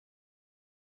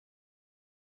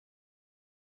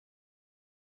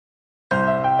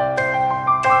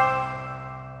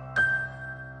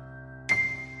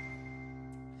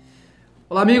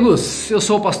Olá amigos, eu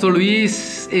sou o pastor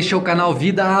Luiz, este é o canal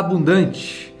Vida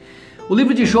Abundante. O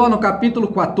livro de Jó no capítulo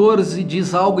 14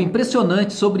 diz algo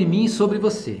impressionante sobre mim e sobre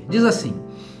você. Diz assim: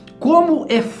 como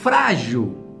é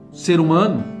frágil ser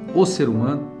humano, o ser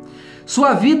humano,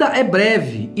 sua vida é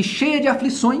breve e cheia de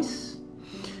aflições.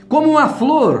 Como uma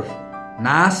flor,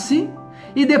 nasce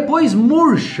e depois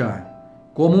murcha,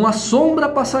 como uma sombra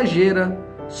passageira,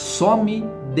 some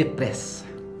depressa.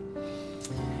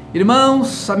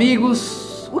 Irmãos,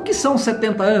 amigos, o que são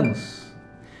 70 anos?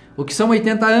 O que são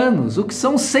 80 anos? O que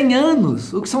são 100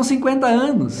 anos? O que são 50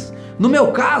 anos? No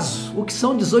meu caso, o que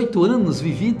são 18 anos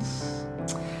vividos?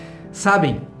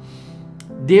 Sabem,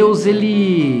 Deus,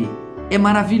 Ele é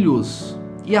maravilhoso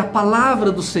e a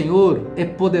palavra do Senhor é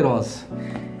poderosa.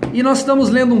 E nós estamos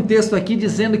lendo um texto aqui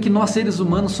dizendo que nós seres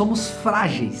humanos somos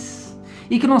frágeis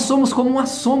e que nós somos como uma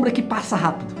sombra que passa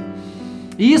rápido.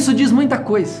 E isso diz muita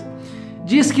coisa.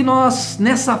 Diz que nós,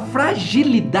 nessa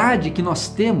fragilidade que nós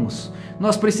temos,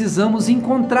 nós precisamos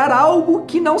encontrar algo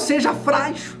que não seja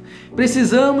frágil.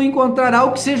 Precisamos encontrar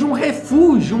algo que seja um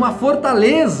refúgio, uma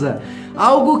fortaleza,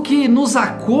 algo que nos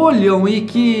acolha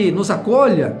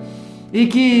e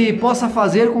que possa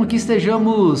fazer com que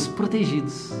estejamos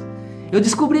protegidos. Eu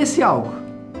descobri esse algo.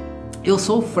 Eu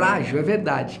sou frágil, é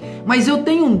verdade, mas eu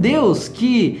tenho um Deus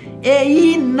que é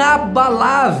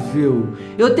inabalável.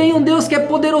 Eu tenho um Deus que é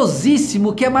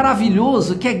poderosíssimo, que é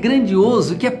maravilhoso, que é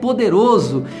grandioso, que é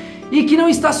poderoso e que não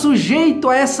está sujeito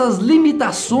a essas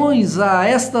limitações, a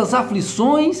estas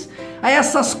aflições, a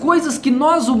essas coisas que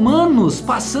nós humanos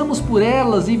passamos por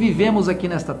elas e vivemos aqui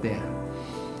nesta terra.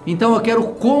 Então eu quero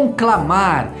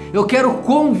conclamar, eu quero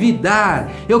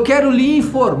convidar, eu quero lhe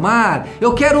informar,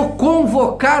 eu quero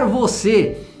convocar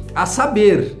você a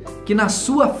saber que na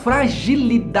sua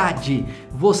fragilidade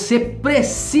você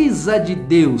precisa de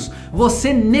Deus,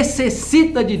 você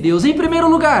necessita de Deus. Em primeiro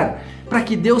lugar, para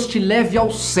que Deus te leve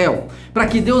ao céu, para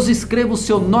que Deus escreva o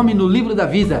seu nome no livro da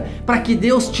vida, para que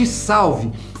Deus te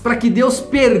salve, para que Deus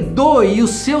perdoe os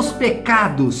seus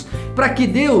pecados, para que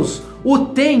Deus o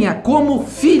tenha como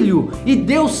filho e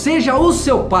Deus seja o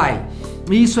seu pai.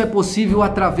 E isso é possível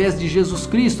através de Jesus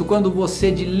Cristo, quando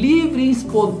você de livre e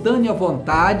espontânea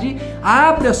vontade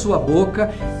abre a sua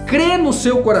boca, crê no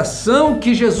seu coração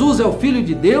que Jesus é o Filho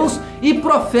de Deus e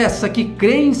professa que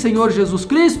crê em Senhor Jesus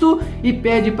Cristo e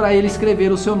pede para Ele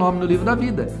escrever o seu nome no livro da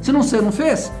vida. Se você não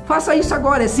fez, faça isso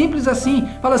agora, é simples assim.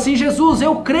 Fala assim: Jesus,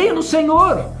 eu creio no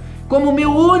Senhor como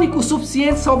meu único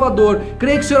suficiente Salvador,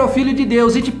 creio que o Senhor é o Filho de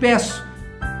Deus e te peço,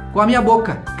 com a minha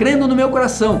boca, crendo no meu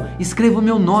coração, escreva o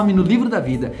meu nome no livro da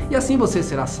vida e assim você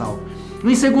será salvo.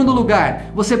 Em segundo lugar,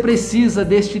 você precisa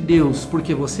deste Deus,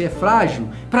 porque você é frágil,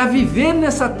 para viver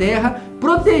nessa terra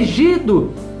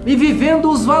protegido e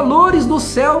vivendo os valores do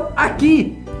céu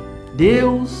aqui.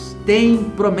 Deus tem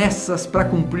promessas para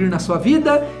cumprir na sua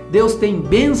vida, Deus tem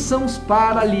bênçãos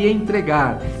para lhe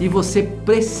entregar e você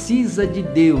precisa de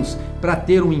Deus para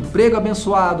ter um emprego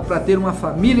abençoado, para ter uma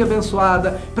família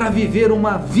abençoada, para viver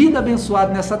uma vida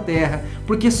abençoada nessa terra,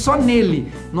 porque só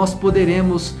nele nós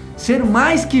poderemos ser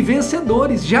mais que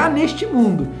vencedores já neste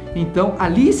mundo. Então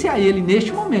alice a Ele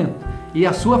neste momento e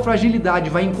a sua fragilidade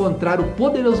vai encontrar o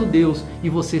poderoso Deus e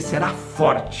você será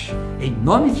forte, em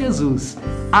nome de Jesus,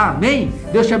 amém?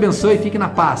 Deus te abençoe e fique na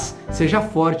paz, seja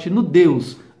forte no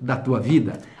Deus da tua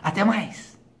vida, até mais!